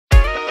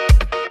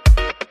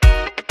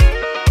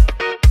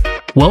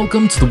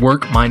Welcome to the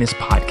Work Minus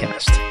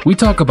podcast. We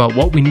talk about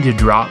what we need to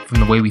drop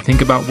from the way we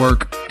think about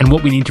work and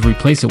what we need to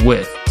replace it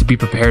with to be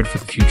prepared for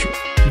the future.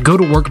 Go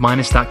to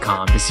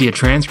workminus.com to see a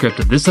transcript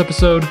of this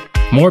episode,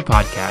 more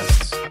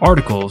podcasts,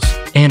 articles,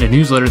 and a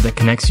newsletter that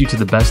connects you to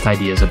the best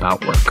ideas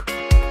about work.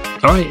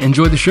 All right,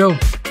 enjoy the show.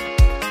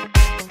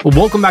 Well,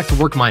 welcome back to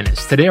Work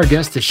Minus. Today our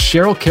guest is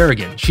Cheryl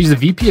Kerrigan. She's the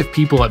VP of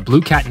People at Blue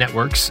Cat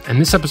Networks,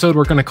 and this episode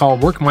we're going to call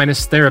Work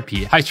Minus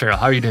Therapy. Hi, Cheryl.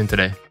 How are you doing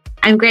today?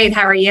 I'm great.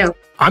 How are you?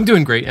 I'm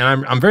doing great,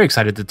 and I'm very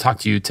excited to talk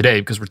to you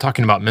today because we're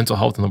talking about mental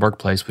health in the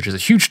workplace, which is a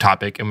huge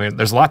topic, and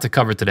there's a lot to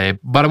cover today.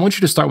 But I want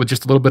you to start with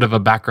just a little bit of a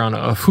background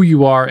of who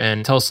you are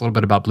and tell us a little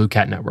bit about Blue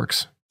Cat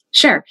Networks.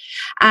 Sure.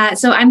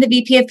 So I'm the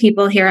VP of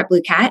People here at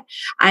Blue Cat.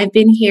 I've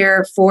been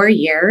here 4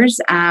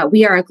 years.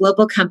 We are a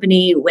global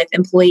company with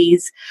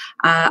employees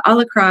all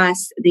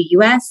across the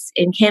US,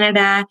 in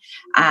Canada,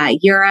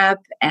 Europe,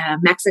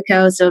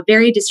 Mexico, so a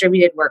very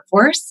distributed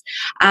workforce.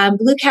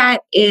 Blue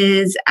Cat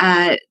is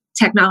a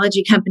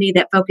technology company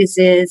that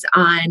focuses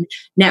on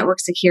network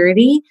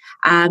security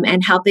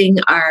and helping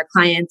our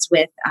clients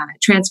with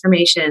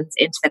transformations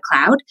into the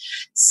cloud.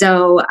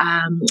 So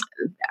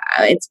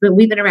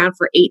we've been around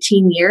for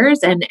 18 years,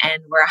 and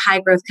we're a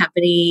high growth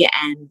company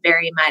and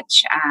very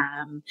much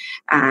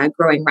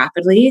growing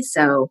rapidly.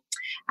 So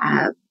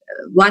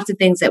lots of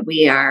things that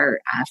we are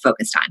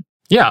focused on.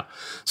 Yeah.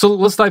 So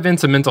let's dive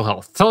into mental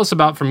health. Tell us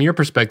about, from your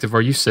perspective,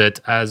 where you sit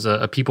as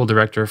a people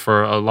director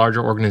for a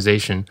larger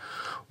organization.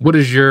 What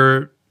is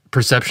your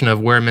perception of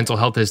where mental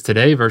health is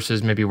today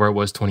versus maybe where it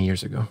was 20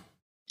 years ago?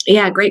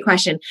 Yeah, great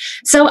question.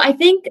 So I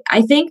think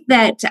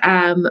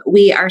that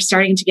we are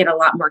starting to get a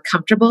lot more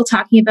comfortable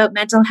talking about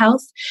mental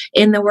health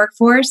in the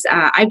workforce.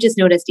 I've just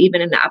noticed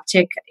even an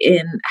uptick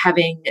in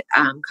having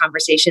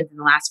conversations in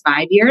the last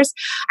 5 years.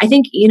 I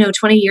think,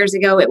 20 years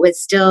ago, it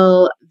was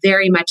still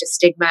very much a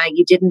stigma.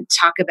 You didn't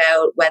talk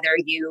about whether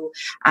you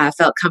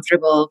felt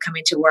comfortable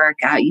coming to work.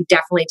 You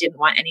definitely didn't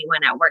want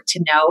anyone at work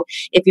to know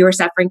if you were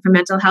suffering from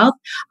mental health.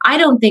 I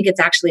don't think it's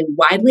actually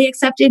widely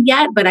accepted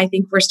yet, but I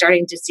think we're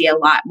starting to see a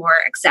lot more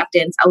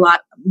acceptance, a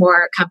lot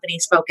more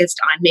companies focused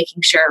on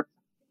making sure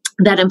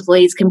that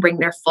employees can bring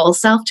their full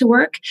self to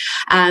work.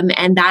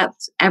 And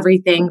that's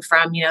everything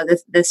from,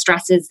 the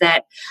stresses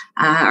that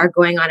are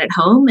going on at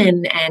home.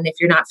 And if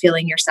you're not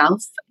feeling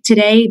yourself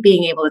today,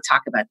 being able to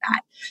talk about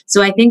that.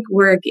 So I think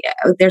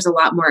there's a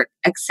lot more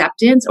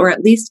acceptance, or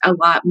at least a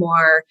lot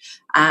more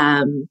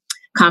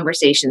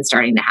conversation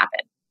starting to happen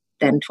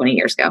than 20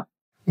 years ago.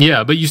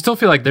 Yeah, but you still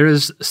feel like there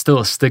is still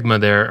a stigma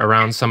there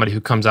around somebody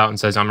who comes out and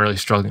says, I'm really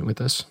struggling with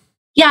this.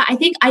 Yeah,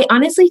 I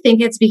honestly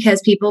think it's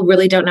because people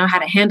really don't know how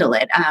to handle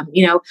it.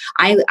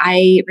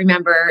 I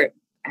remember,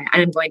 and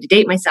I'm going to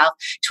date myself,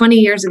 20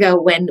 years ago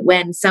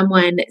when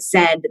someone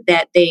said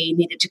that they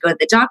needed to go to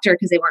the doctor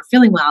because they weren't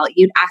feeling well,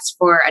 you'd ask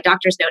for a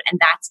doctor's note and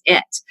that's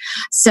it.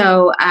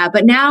 So,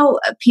 but now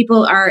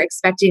people are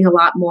expecting a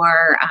lot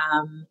more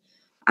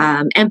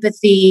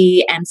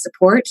empathy and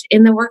support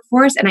in the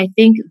workforce. And I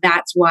think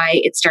that's why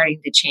it's starting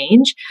to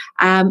change.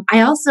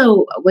 I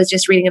also was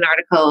just reading an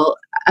article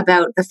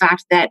about the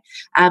fact that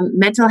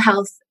mental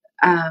health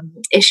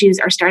issues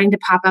are starting to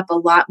pop up a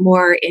lot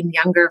more in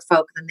younger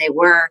folk than they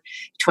were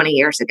 20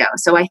 years ago.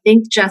 So I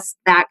think just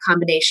that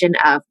combination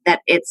of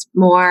that it's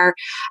more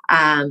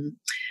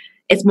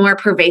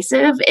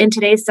pervasive in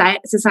today's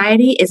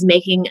society is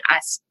making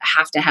us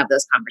have to have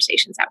those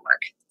conversations at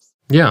work.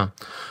 Yeah.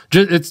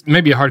 It's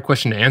maybe a hard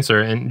question to answer.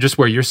 And just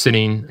where you're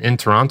sitting in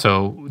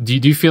Toronto, do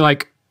you feel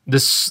like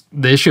the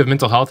issue of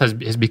mental health has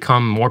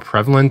become more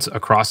prevalent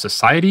across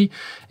society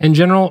in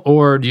general?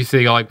 Or do you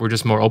feel like we're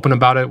just more open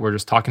about it? We're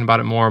just talking about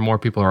it more and more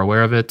people are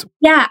aware of it?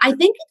 Yeah, I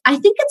think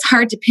it's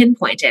hard to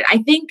pinpoint it. I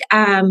think,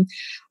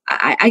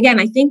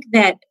 I think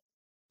that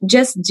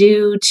just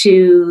due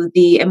to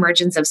the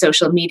emergence of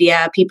social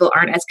media, people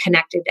aren't as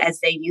connected as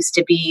they used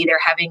to be. They're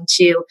having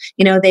to,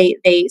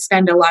 they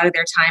spend a lot of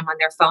their time on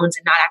their phones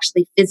and not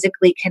actually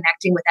physically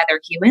connecting with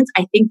other humans.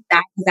 I think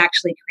that has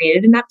actually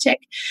created an uptick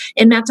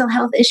in mental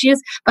health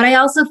issues. But I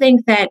also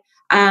think that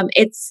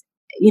it's,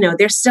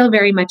 there's still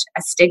very much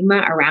a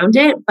stigma around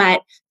it,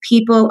 but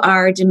people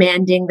are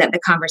demanding that the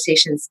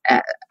conversations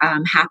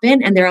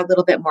happen and they're a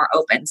little bit more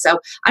open. So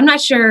I'm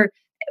not sure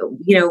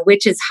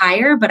which is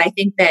higher, but I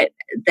think that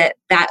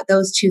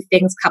those two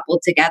things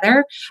coupled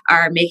together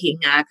are making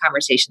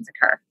conversations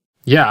occur.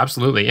 Yeah,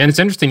 absolutely. And it's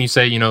interesting you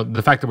say,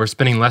 the fact that we're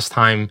spending less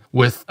time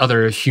with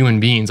other human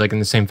beings, like in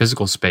the same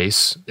physical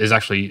space, is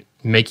actually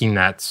making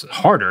that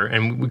harder.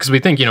 And because we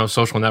think,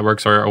 social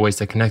networks are ways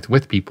to connect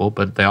with people,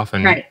 but they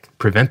often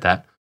prevent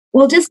that.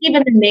 Well, just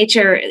even the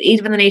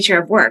nature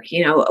of work,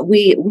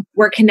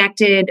 we're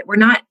connected. We're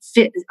not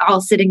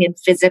all sitting in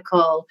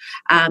physical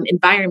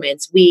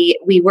environments. We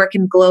work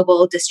in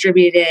global,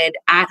 distributed,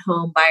 at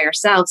home by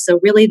ourselves. So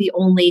really, the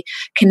only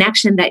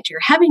connection that you're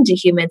having to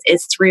humans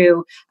is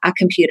through a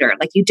computer.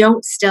 Like you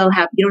don't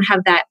have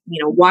that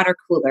water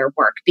cooler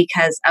work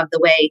because of the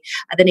way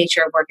the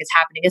nature of work is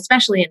happening,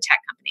 especially in tech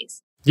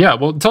companies. Yeah,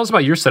 well, tell us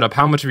about your setup.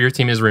 How much of your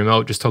team is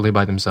remote, just totally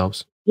by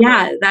themselves?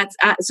 Yeah, that's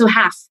so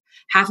half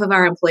of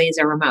our employees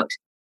are remote.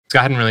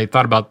 I hadn't really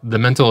thought about the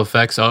mental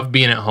effects of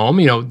being at home.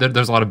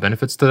 There's a lot of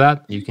benefits to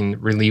that. You can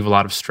relieve a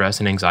lot of stress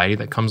and anxiety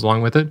that comes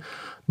along with it.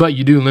 But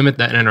you do limit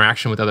that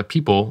interaction with other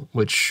people,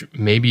 which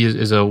maybe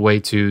is a way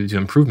to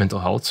improve mental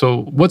health.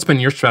 So what's been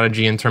your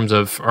strategy in terms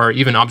of, or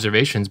even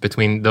observations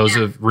between those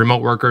of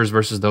remote workers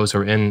versus those who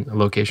are in a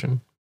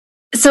location?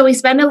 So we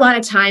spend a lot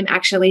of time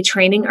actually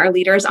training our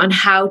leaders on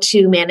how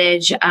to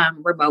manage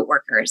remote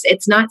workers.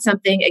 It's not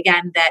something,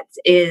 again, that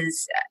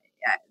is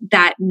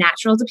that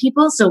natural to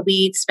people. So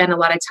we spend a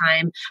lot of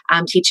time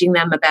teaching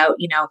them about,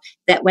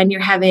 that when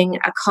you're having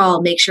a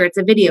call, make sure it's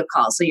a video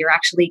call. So you're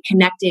actually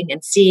connecting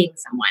and seeing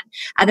someone.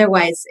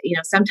 Otherwise,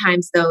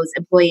 sometimes those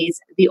employees,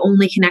 the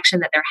only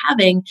connection that they're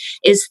having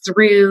is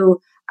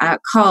through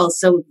calls.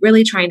 So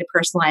really trying to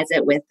personalize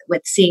it with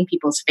seeing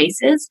people's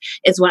faces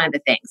is one of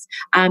the things.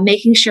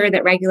 Making sure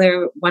that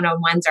regular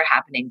one-on-ones are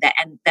happening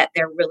and that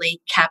they're really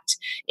kept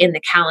in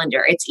the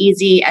calendar. It's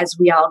easy as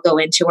we all go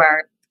into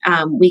our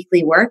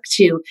weekly work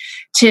to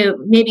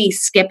maybe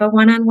skip a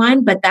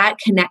one-on-one, but that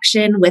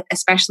connection with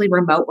especially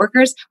remote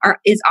workers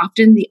is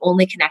often the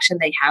only connection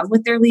they have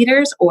with their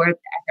leaders or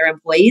their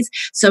employees.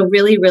 So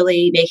really,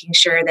 really making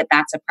sure that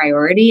that's a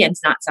priority and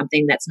it's not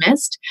something that's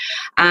missed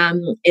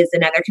is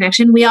another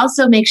connection. We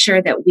also make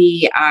sure that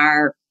we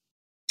are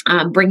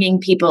bringing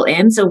people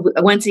in. So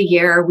once a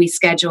year, we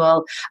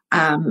schedule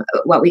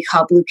what we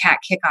call Blue Cat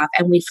Kickoff,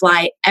 and we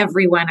fly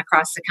everyone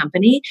across the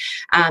company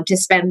to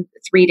spend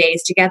 3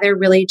 days together,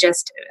 really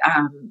just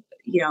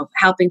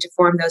helping to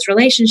form those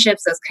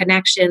relationships, those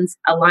connections,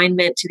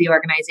 alignment to the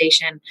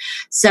organization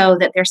so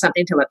that there's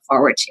something to look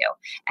forward to.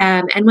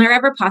 And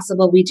wherever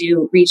possible, we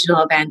do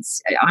regional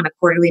events on a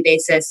quarterly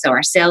basis. So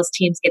our sales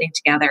team's getting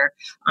together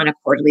on a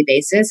quarterly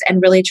basis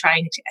and really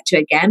trying to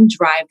again,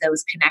 drive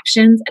those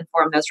connections and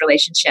form those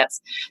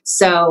relationships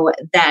so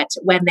that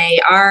when they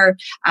are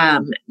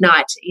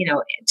not,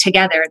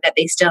 together, that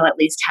they still at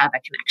least have a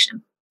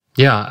connection.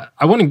 Yeah,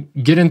 I want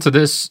to get into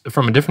this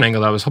from a different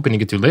angle that I was hoping to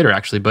get to later,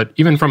 actually. But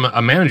even from a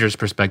manager's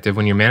perspective,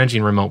 when you're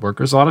managing remote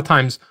workers, a lot of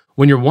times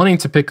when you're wanting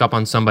to pick up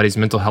on somebody's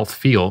mental health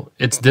feel,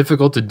 it's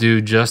difficult to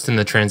do just in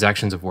the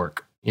transactions of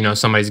work.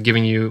 Somebody's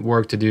giving you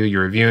work to do,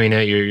 you're reviewing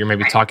it, you're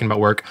maybe talking about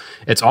work.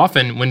 It's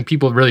often when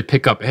people really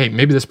pick up, hey,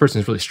 maybe this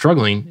person's really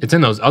struggling, it's in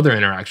those other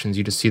interactions.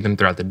 You just see them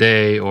throughout the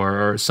day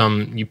or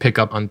you pick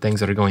up on things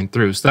that are going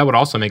through. So that would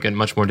also make it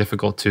much more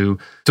difficult to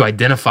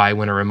identify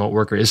when a remote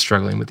worker is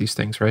struggling with these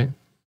things, right?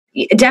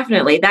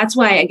 Definitely. That's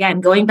why,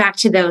 again, going back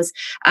to those,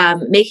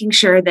 making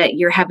sure that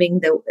you're having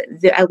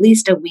the at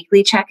least a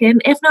weekly check-in,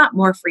 if not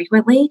more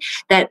frequently,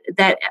 that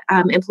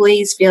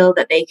employees feel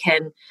that they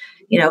can,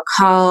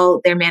 call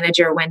their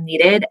manager when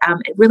needed.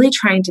 Really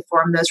trying to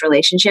form those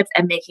relationships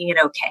and making it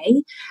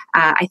okay,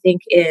 I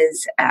think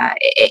is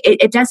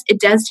it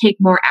does take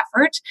more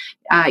effort.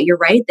 You're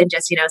right, than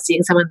just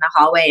seeing someone in the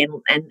hallway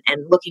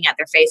and looking at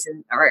their face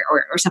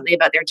or something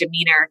about their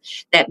demeanor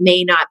that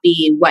may not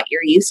be what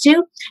you're used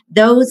to.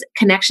 Those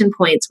connection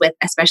points with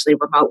especially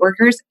remote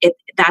workers,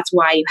 that's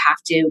why you have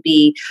to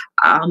be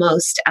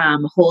almost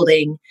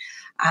holding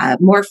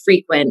more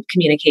frequent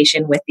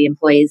communication with the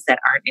employees that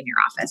aren't in your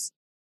office.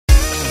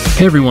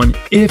 Hey everyone,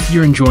 if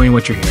you're enjoying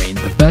what you're hearing,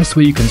 the best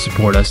way you can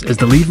support us is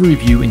to leave a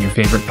review in your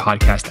favorite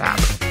podcast app.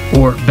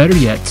 Or better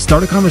yet,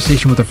 start a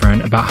conversation with a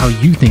friend about how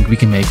you think we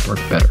can make work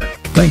better.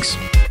 Thanks.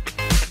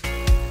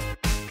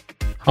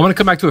 I want to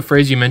come back to a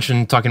phrase you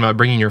mentioned talking about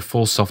bringing your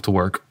full self to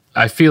work.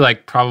 I feel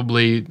like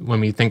probably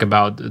when we think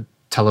about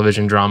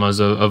television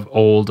dramas of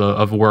old,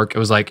 of work, it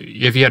was like,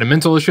 if you had a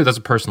mental issue, that's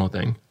a personal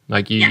thing.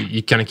 Like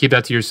you kind of keep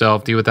that to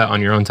yourself, deal with that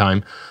on your own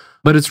time.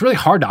 But it's really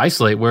hard to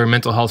isolate where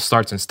mental health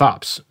starts and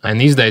stops. And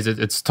these days,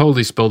 it's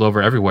totally spilled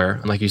over everywhere.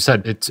 And like you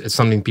said, it's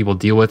something people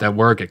deal with at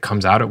work. It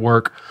comes out at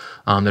work.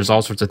 There's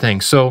all sorts of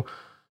things. So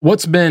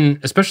what's been,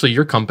 especially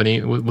your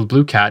company with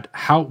Blue Cat,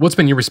 what's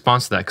been your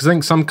response to that? Because I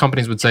think some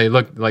companies would say,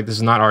 look, like this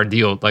is not our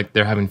deal. Like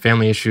they're having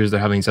family issues. They're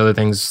having these other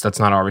things. That's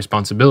not our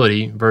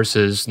responsibility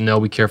versus, no,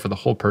 we care for the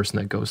whole person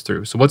that goes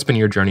through. So what's been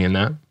your journey in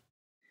that?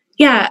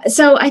 Yeah.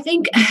 So I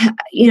think,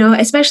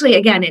 especially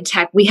again in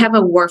tech, we have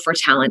a war for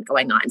talent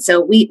going on. So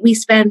we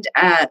spend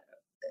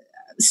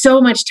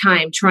so much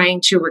time trying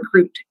to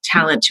recruit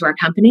talent to our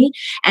company.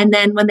 And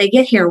then when they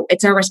get here,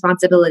 it's our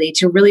responsibility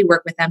to really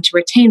work with them, to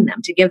retain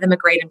them, to give them a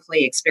great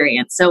employee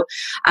experience. So,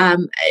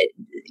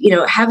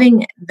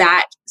 having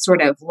that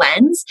sort of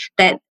lens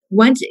that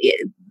once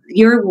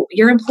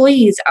your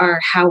employees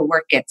are how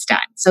work gets done.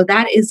 So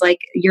that is like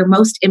your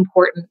most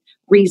important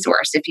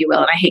resource, if you will.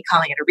 And I hate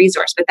calling it a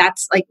resource, but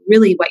that's like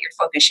really what your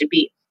focus should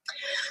be.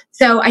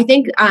 So I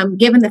think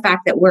given the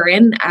fact that we're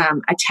in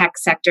a tech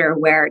sector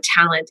where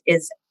talent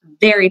is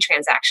very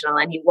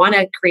transactional and you want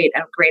to create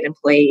a great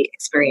employee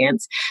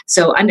experience.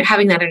 So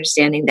having that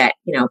understanding that,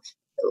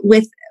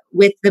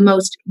 with the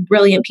most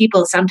brilliant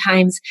people,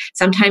 sometimes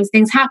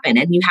things happen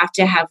and you have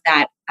to have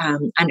that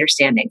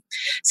understanding.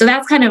 So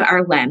that's kind of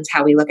our lens,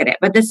 how we look at it.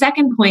 But the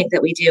second point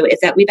that we do is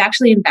that we've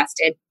actually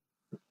invested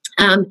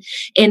um,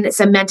 in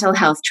some mental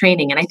health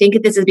training. And I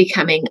think this is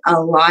becoming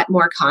a lot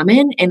more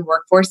common in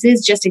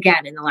workforces, just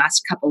again, in the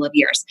last couple of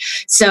years.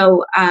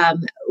 So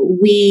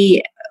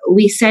we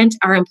sent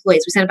our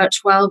employees, we sent about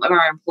 12 of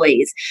our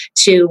employees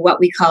to what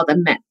we called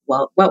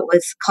what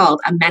was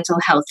called a mental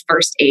health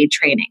first aid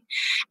training.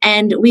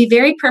 And we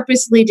very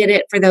purposely did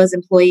it for those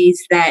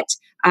employees that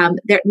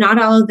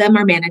not all of them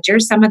are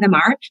managers. Some of them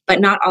are, but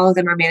not all of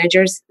them are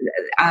managers.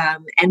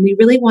 And we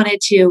really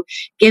wanted to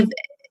give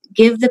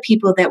the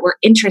people that were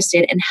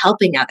interested in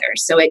helping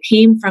others. So it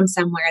came from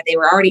somewhere they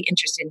were already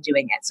interested in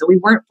doing it. So we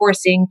weren't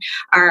forcing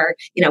our,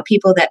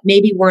 people that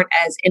maybe weren't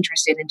as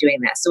interested in doing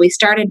this. So we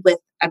started with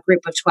a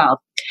group of 12.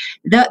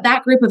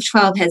 That group of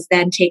 12 has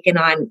then taken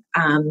on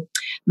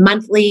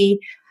monthly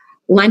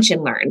lunch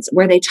and learns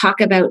where they talk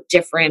about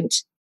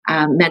different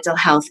mental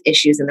health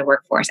issues in the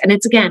workforce. And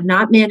it's, again,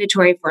 not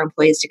mandatory for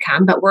employees to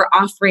come, but we're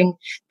offering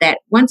that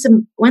once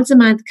a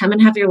month, come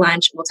and have your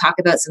lunch. We'll talk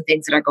about some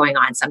things that are going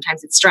on.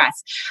 Sometimes it's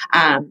stress.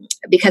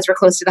 Because we're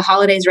close to the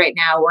holidays right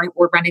now,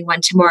 we're running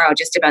one tomorrow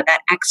just about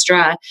that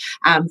extra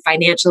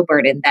financial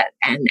burden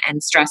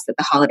and stress that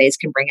the holidays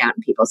can bring out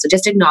in people. So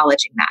just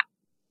acknowledging that.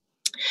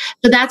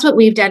 So that's what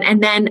we've done.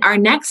 And then our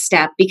next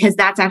step, because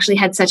that's actually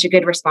had such a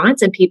good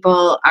response and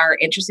people are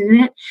interested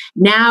in it,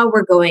 now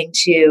we're going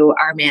to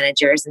our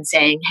managers and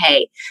saying,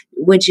 hey,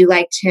 would you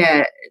like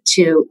to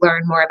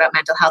learn more about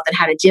mental health and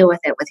how to deal with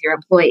it with your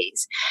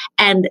employees?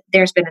 And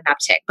there's been an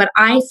uptick. But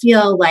I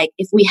feel like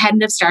if we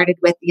hadn't have started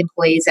with the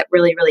employees that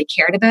really, really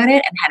cared about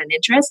it and had an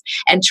interest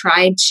and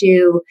tried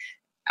to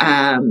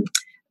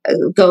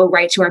go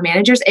right to our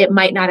managers, it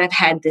might not have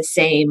had the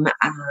same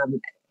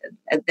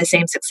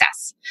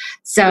success.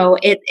 So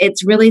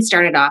it's really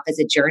started off as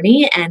a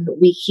journey, and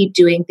we keep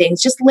doing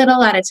things just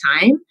little at a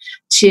time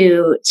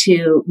to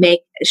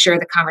make sure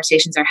the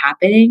conversations are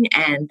happening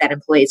and that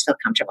employees feel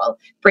comfortable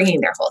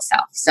bringing their whole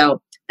self.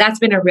 So that's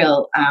been a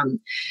real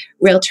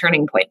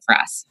turning point for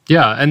us.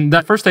 Yeah. And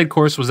that first aid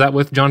course, was that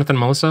with Jonathan and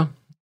Melissa?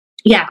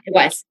 Yeah, it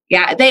was.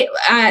 Yeah.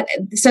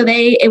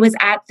 It was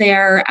at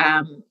their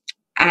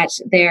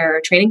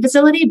training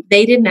facility.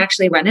 They didn't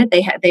actually run it.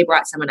 They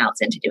brought someone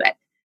else in to do it.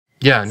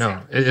 Yeah,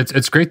 no,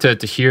 it's great to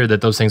hear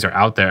that those things are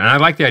out there. And I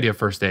like the idea of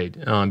first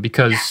aid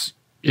because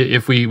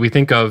if we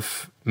think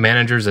of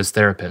managers as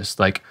therapists,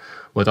 like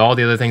with all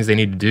the other things they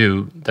need to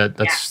do,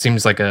 that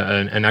seems like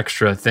an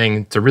extra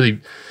thing to really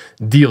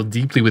deal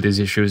deeply with these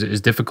issues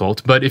is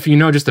difficult. But if you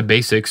know just the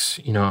basics,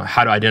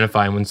 how to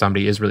identify when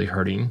somebody is really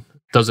hurting,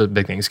 those are the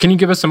big things. Can you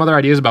give us some other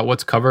ideas about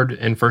what's covered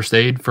in first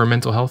aid for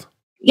mental health?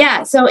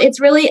 Yeah, so it's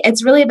really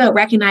about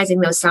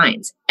recognizing those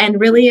signs and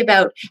really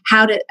about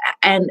how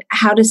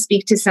to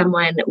speak to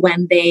someone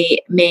when they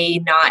may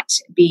not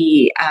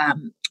be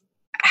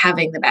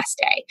having the best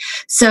day.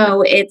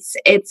 So it's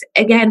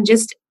again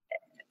just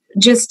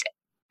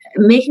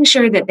making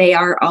sure that they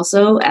are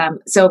also.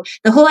 So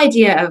the whole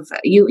idea of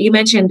you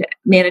mentioned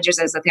managers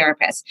as a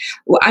therapist.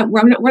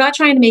 We're not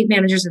trying to make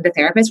managers into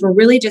therapists. We're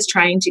really just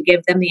trying to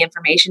give them the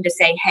information to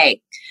say,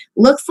 hey,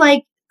 looks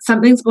like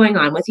something's going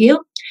on with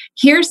you.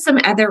 Here's some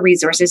other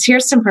resources.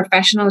 Here's some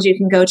professionals you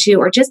can go to,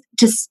 or just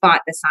to spot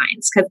the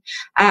signs. Because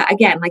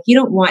again, like you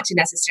don't want to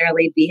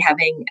necessarily be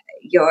having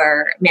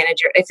your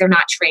manager, if they're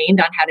not trained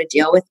on how to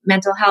deal with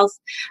mental health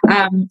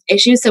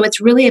issues. So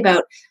it's really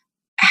about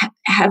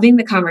having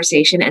the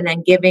conversation and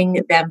then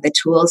giving them the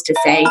tools to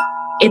say,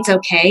 it's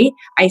okay.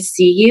 I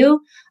see you.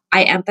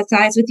 I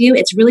empathize with you.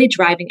 It's really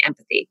driving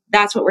empathy.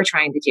 That's what we're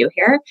trying to do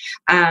here.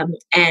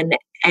 And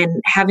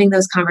having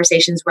those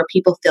conversations where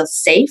people feel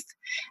safe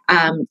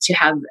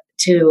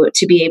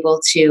to be able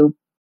to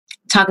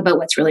talk about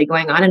what's really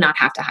going on and not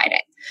have to hide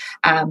it.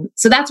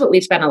 So that's what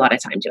we've spent a lot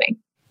of time doing.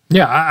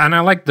 Yeah, and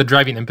I like the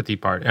driving empathy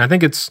part. And I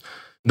think it's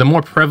the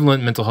more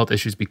prevalent mental health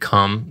issues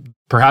become,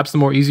 perhaps the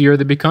more easier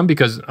they become,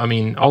 because,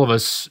 all of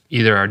us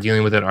either are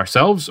dealing with it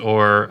ourselves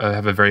or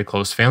have a very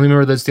close family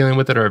member that's dealing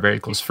with it or a very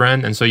close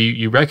friend. And so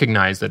you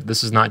recognize that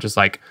this is not just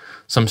like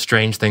some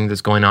strange thing that's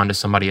going on to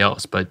somebody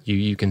else, but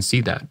you can see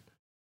that.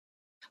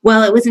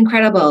 Well, it was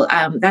incredible.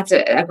 That's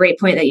a great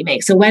point that you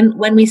make. So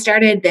when we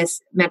started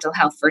this mental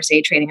health first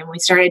aid training and we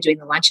started doing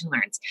the lunch and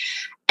learns,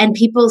 and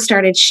people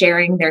started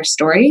sharing their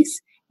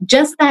stories,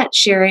 just that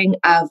sharing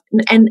of,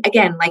 and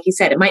again, like you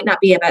said, it might not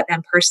be about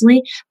them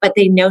personally, but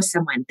they know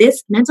someone.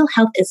 This mental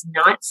health is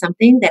not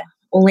something that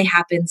only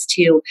happens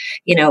to,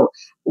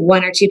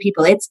 one or two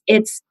people.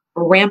 It's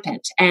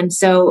rampant. And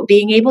so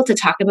being able to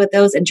talk about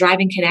those and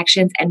driving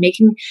connections and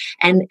making,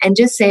 and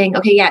just saying,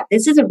 okay, yeah,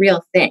 this is a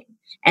real thing.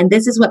 And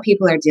this is what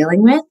people are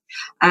dealing with.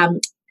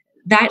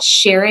 That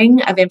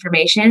sharing of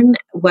information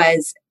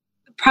was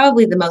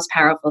probably the most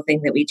powerful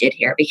thing that we did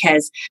here,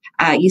 because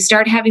you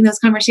start having those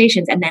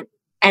conversations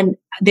and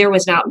there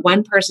was not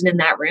one person in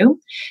that room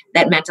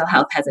that mental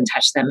health hasn't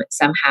touched them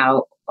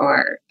somehow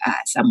or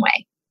some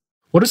way.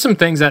 What are some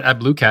things at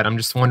Blue Cat? I'm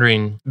just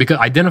wondering, because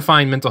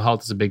identifying mental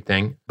health is a big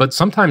thing, but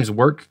sometimes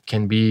work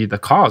can be the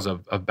cause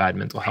of bad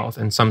mental health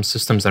and some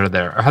systems that are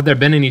there. Or have there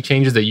been any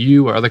changes that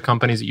you or other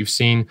companies that you've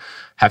seen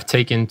have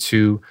taken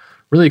to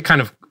really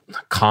kind of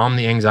calm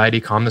the anxiety,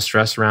 calm the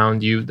stress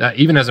around you, that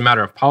even as a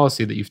matter of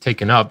policy that you've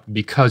taken up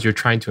because you're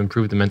trying to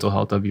improve the mental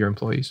health of your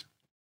employees?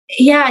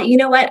 Yeah, you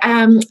know what?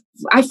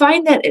 I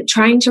find that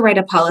trying to write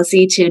a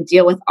policy to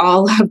deal with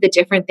all of the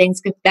different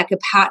things that could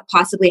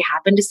possibly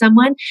happen to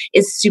someone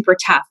is super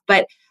tough.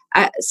 But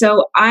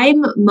so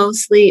I'm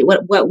mostly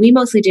what we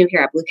mostly do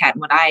here at Blue Cat,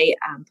 and what I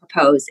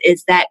propose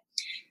is that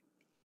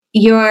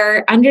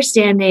you're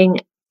understanding.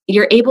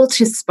 You're able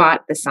to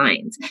spot the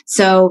signs.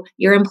 So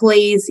your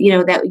employees,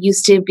 that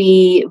used to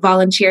be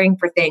volunteering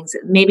for things,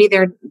 maybe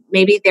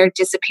they're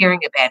disappearing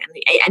a bit,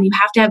 and you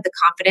have to have the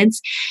confidence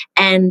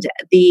and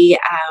the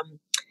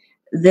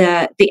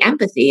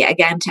empathy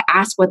again to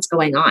ask what's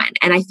going on.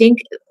 And I think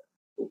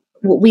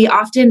we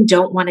often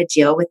don't want to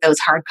deal with those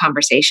hard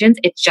conversations.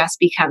 It just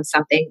becomes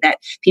something that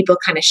people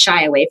kind of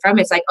shy away from.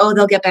 It's like, oh,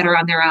 they'll get better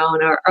on their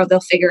own, or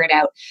they'll figure it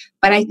out.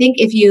 But I think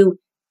if you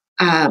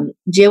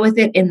deal with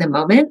it in the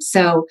moment.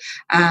 So,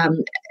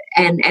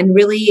 and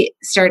really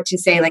start to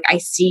say, like, I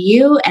see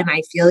you and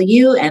I feel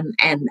you, and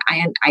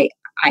I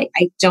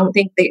don't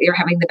think that you're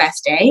having the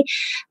best day.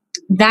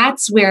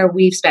 That's where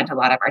we've spent a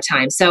lot of our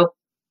time. So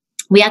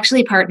we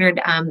actually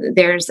partnered.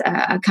 There's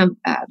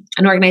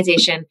an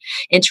organization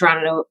in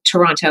Toronto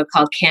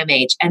called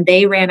CAMH, and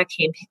they ran a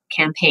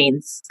campaign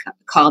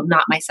called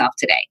 "Not Myself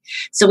Today."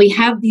 So we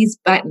have these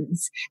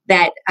buttons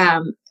that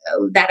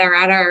are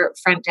at our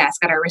front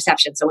desk, at our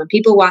reception. So when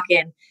people walk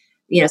in,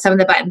 some of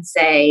the buttons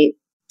say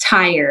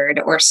tired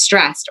or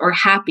stressed or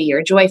happy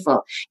or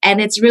joyful, and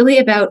it's really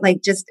about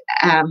like just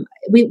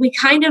we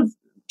kind of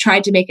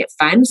tried to make it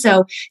fun.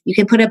 So you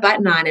can put a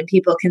button on and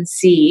people can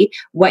see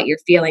what you're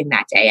feeling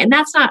that day. And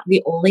that's not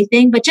the only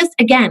thing, but just,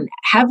 again,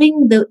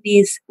 having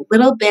these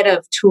little bit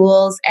of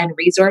tools and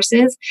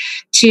resources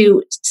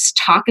to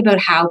talk about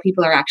how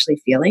people are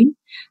actually feeling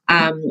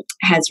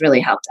has really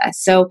helped us.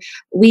 So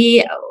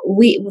we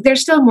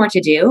there's still more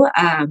to do.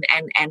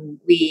 And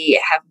we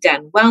have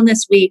done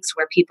wellness weeks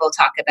where people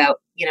talk about,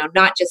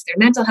 not just their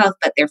mental health,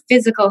 but their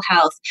physical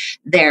health,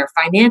 their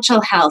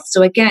financial health.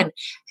 So again,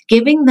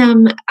 giving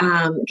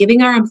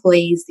our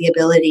employees the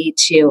ability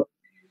to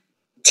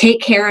take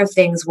care of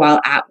things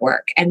while at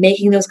work and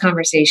making those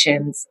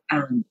conversations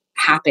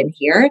happen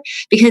here,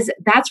 because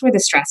that's where the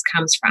stress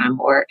comes from,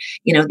 or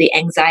the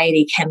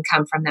anxiety can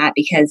come from that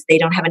because they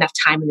don't have enough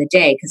time in the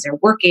day because they're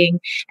working,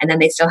 and then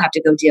they still have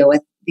to go deal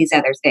with these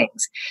other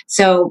things.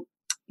 So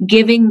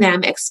giving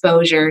them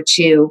exposure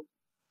to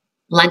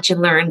lunch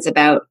and learns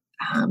about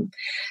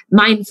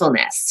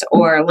mindfulness,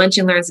 or lunch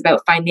and learns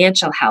about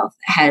financial health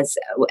has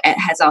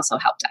also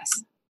helped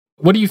us.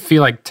 What do you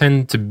feel like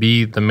tend to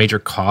be the major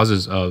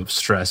causes of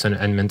stress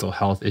and mental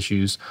health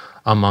issues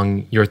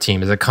among your team?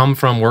 Does it come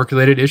from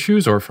work-related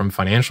issues, or from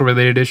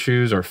financial-related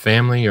issues, or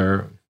family,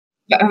 or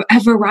a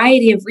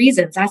variety of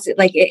reasons? That's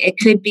like it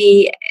could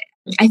be.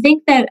 I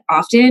think that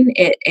often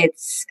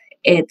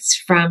it's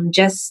from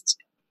just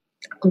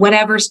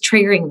whatever's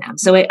triggering them.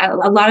 So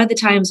a lot of the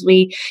times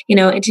we,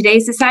 in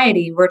today's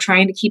society, we're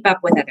trying to keep up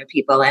with other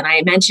people. And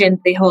I mentioned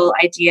the whole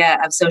idea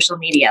of social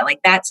media, like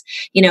that's,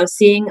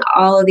 seeing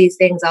all of these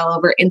things all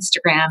over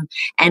Instagram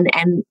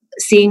and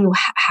seeing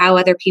how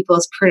other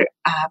people's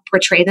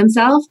portray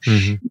themselves,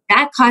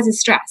 that causes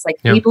stress.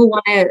 Like people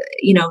want to,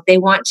 they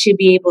want to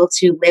be able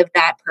to live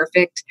that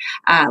perfect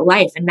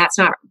life. And that's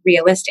not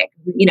realistic.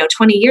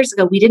 20 years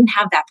ago, we didn't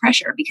have that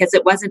pressure because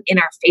it wasn't in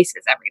our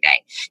faces every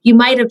day. You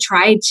might have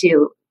tried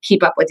to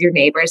keep up with your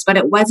neighbors, but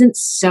it wasn't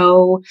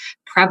so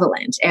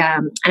prevalent.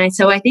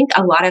 So I think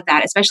a lot of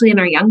that, especially in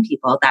our young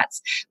people,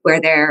 that's where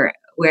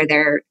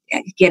they're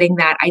getting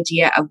that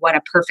idea of what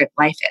a perfect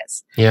life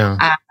is.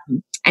 Yeah.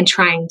 And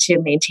trying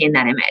to maintain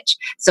that image.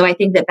 So I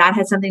think that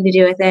has something to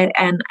do with it.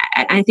 And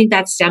I think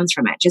that stems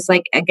from it. Just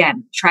like,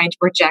 again, trying to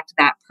project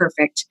that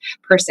perfect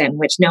person,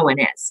 which no one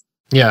is.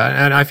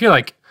 Yeah. And I feel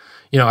like,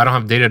 I don't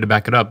have data to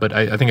back it up, but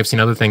I think I've seen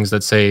other things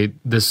that say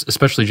this,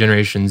 especially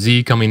Generation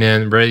Z coming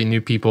in, very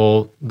new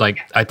people. Like,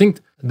 I think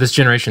this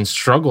generation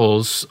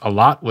struggles a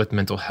lot with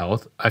mental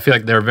health. I feel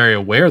like they're very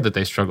aware that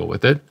they struggle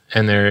with it,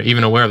 and they're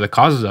even aware of the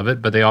causes of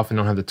it, but they often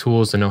don't have the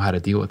tools to know how to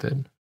deal with it.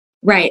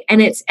 Right.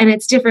 And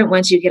it's different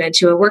once you get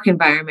into a work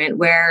environment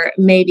where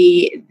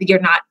maybe you're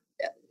not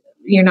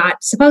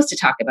supposed to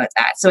talk about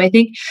that. So I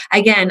think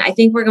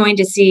we're going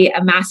to see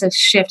a massive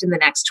shift in the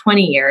next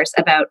 20 years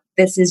about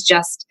this is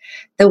just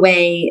the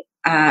way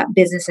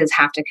businesses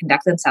have to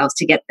conduct themselves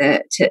to get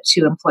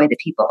to employ the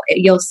people.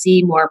 You'll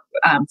see more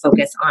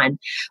focus on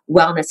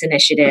wellness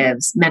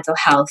initiatives, mental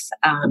health,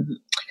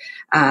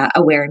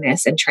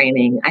 awareness and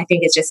training. I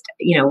think it's just,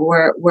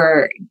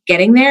 we're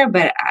getting there,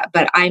 but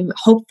I'm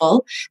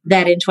hopeful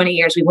that in 20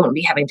 years, we won't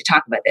be having to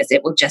talk about this.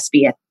 It will just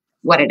be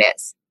what it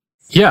is.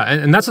 Yeah,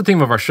 and that's the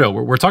theme of our show.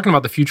 We're talking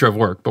about the future of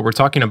work, but we're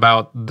talking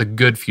about the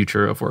good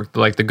future of work,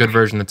 like the good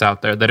version that's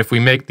out there, that if we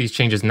make these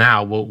changes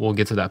now, we'll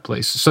get to that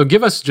place. So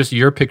give us just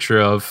your picture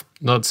of,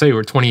 let's say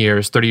we're 20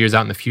 years, 30 years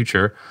out in the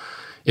future.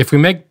 If we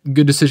make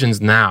good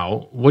decisions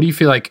now, what do you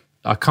feel like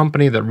a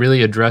company that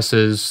really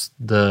addresses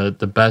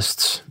the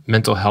best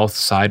mental health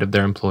side of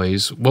their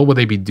employees, what would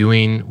they be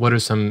doing? What are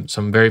some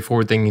very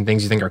forward-thinking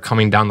things you think are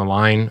coming down the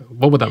line?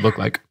 What would that look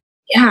like?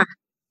 Yeah.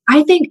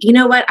 I think, you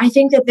know what, I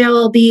think that there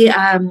will be,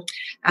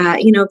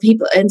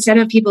 people, instead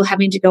of people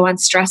having to go on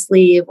stress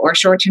leave or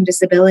short-term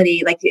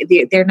disability, like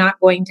they're not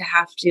going to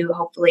have to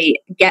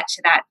hopefully get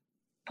to that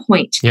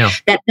point,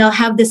 that they'll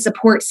have the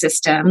support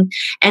system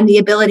and the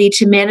ability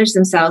to manage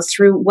themselves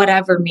through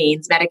whatever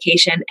means,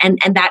 medication, and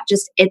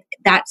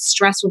that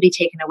stress will be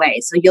taken away.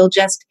 So you'll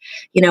just,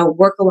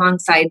 work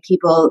alongside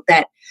people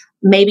that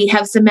maybe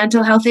have some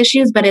mental health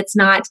issues, but it's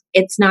not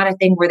a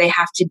thing where they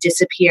have to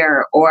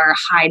disappear or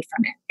hide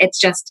from it. It's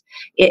just,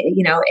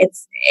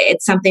 it's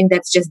something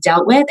that's just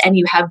dealt with, and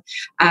you have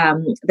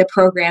the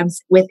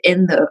programs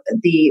within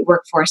the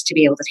workforce to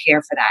be able to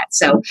care for that.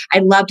 So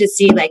I'd love to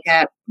see like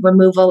a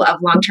removal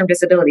of long-term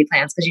disability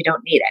plans because you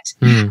don't need it.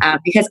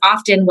 Because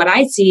often what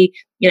I see,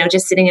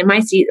 just sitting in my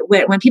seat,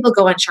 when people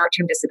go on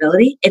short-term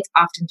disability, it's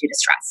often due to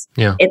stress.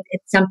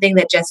 It's something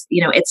that just,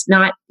 it's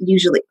not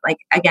usually like,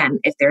 again,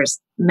 if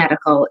there's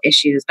medical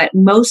issues, but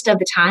most of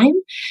the time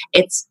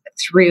it's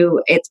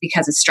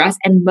because of stress.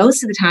 And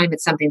most of the time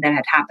it's something that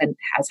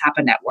has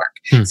happened at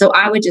work. So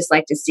I would just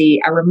like to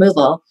see a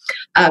removal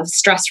of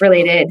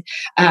stress-related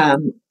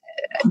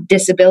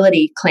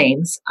disability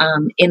claims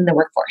in the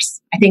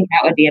workforce. I think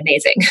that would be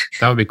amazing.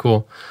 That would be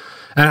cool.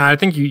 And I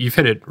think you've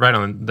hit it right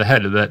on the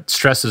head, that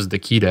stress is the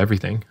key to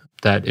everything.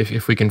 That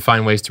if we can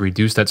find ways to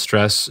reduce that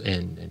stress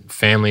in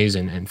families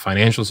and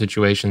financial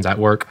situations at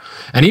work,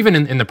 and even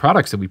in the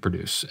products that we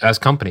produce as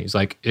companies,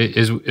 like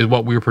is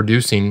what we're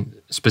producing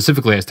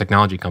specifically as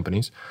technology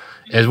companies,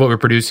 is what we're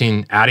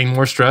producing adding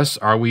more stress?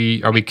 Are we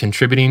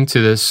contributing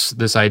to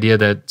this idea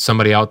that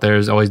somebody out there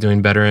is always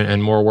doing better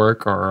and more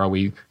work, or are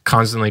we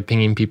constantly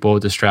pinging people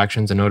with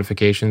distractions and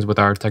notifications with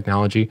our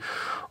technology?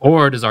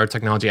 Or does our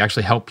technology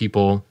actually help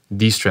people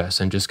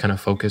de-stress and just kind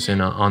of focus in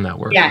on that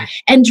work? Yeah,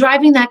 and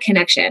driving that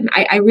connection.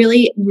 I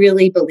really,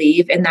 really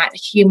believe in that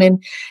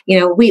human,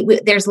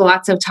 there's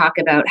lots of talk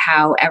about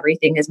how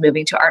everything is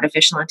moving to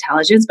artificial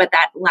intelligence, but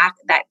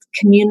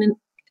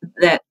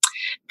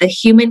the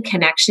human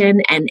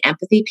connection and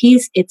empathy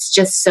piece, it's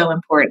just so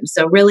important.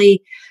 So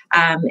really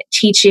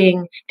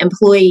teaching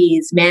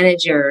employees,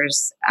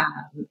 managers,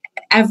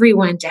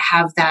 everyone to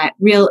have that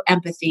real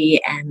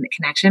empathy and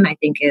connection, I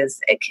think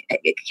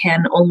it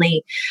can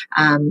only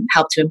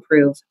help to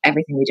improve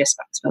everything we just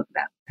spoke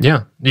about.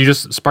 Yeah. You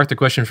just sparked a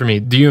question for me.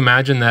 Do you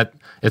imagine that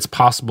it's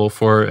possible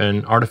for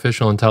an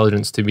artificial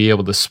intelligence to be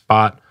able to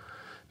spot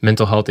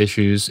mental health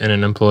issues in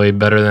an employee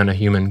better than a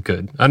human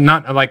could?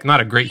 Not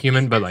a great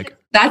human, but like...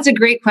 That's a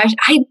great question.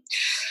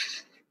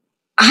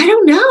 I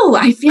don't know.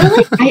 I feel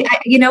like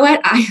you know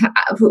what? I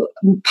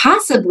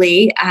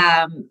possibly,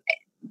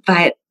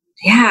 but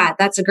yeah,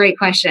 that's a great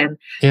question.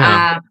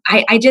 Yeah.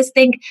 I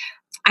think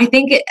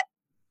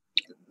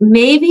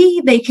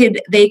maybe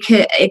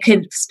it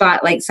could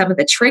spot like some of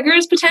the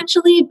triggers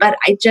potentially, but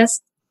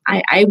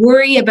I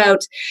worry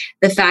about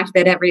the fact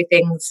that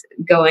everything's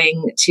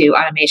going to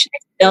automation. I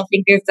still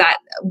think there's that,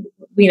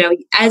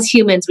 as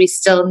humans, we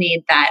still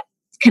need that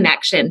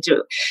connection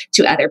to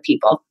other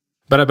people.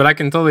 But I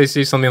can totally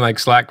see something like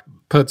Slack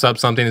puts up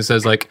something that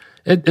says like,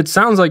 it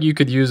sounds like you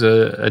could use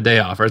a day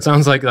off, or it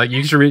sounds like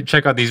you should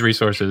check out these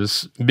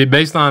resources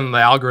based on the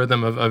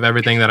algorithm of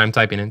everything that I'm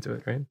typing into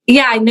it, right?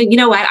 Yeah, you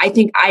know what? I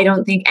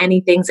don't think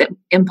anything's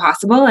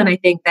impossible. And I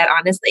think that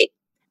honestly,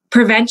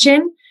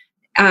 prevention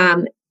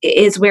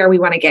is where we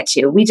want to get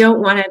to. We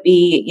don't want to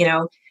be,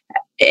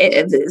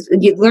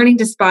 learning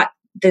to spot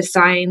the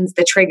signs,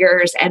 the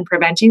triggers, and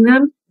preventing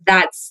them.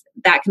 That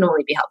can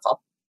only be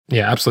helpful.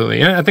 Yeah,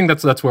 absolutely. And I think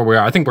that's where we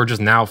are. I think we're just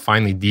now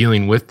finally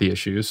dealing with the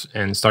issues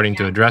and starting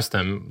to address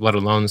them, let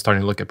alone starting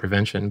to look at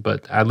prevention.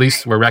 But at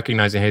least we're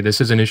recognizing, hey, this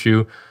is an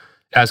issue.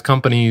 As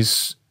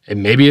companies,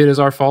 maybe it is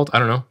our fault. I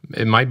don't know.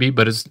 It might be,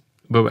 but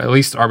at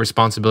least our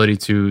responsibility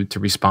to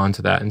respond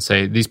to that and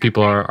say, these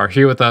people are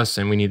here with us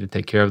and we need to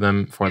take care of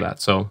them for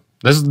that. So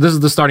this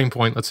is the starting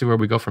point. Let's see where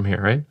we go from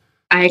here, right?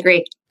 I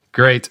agree.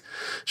 Great.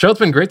 Cheryl,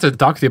 it's been great to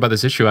talk to you about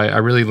this issue. I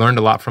really learned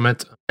a lot from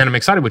it. And I'm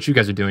excited what you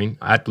guys are doing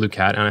at Blue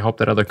Cat. And I hope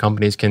that other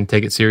companies can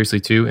take it seriously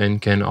too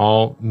and can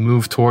all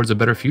move towards a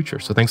better future.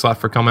 So thanks a lot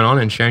for coming on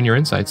and sharing your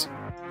insights.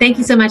 Thank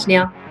you so much,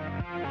 Neil.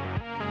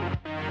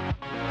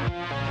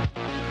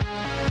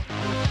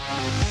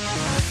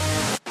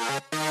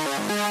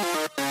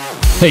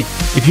 Hey,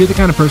 if you're the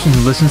kind of person who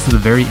listens to the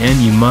very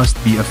end, you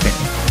must be a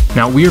fan.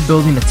 Now, we are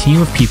building a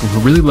team of people who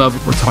really love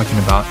what we're talking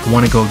about and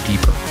want to go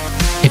deeper.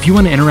 If you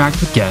want to interact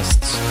with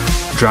guests,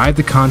 drive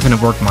the content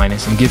of Work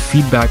Minus, and give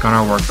feedback on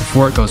our work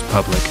before it goes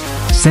public,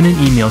 send an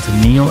email to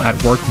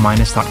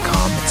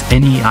neil@workminus.com. It's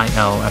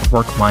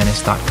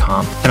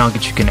NEIL@workminus.com, and I'll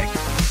get you connected.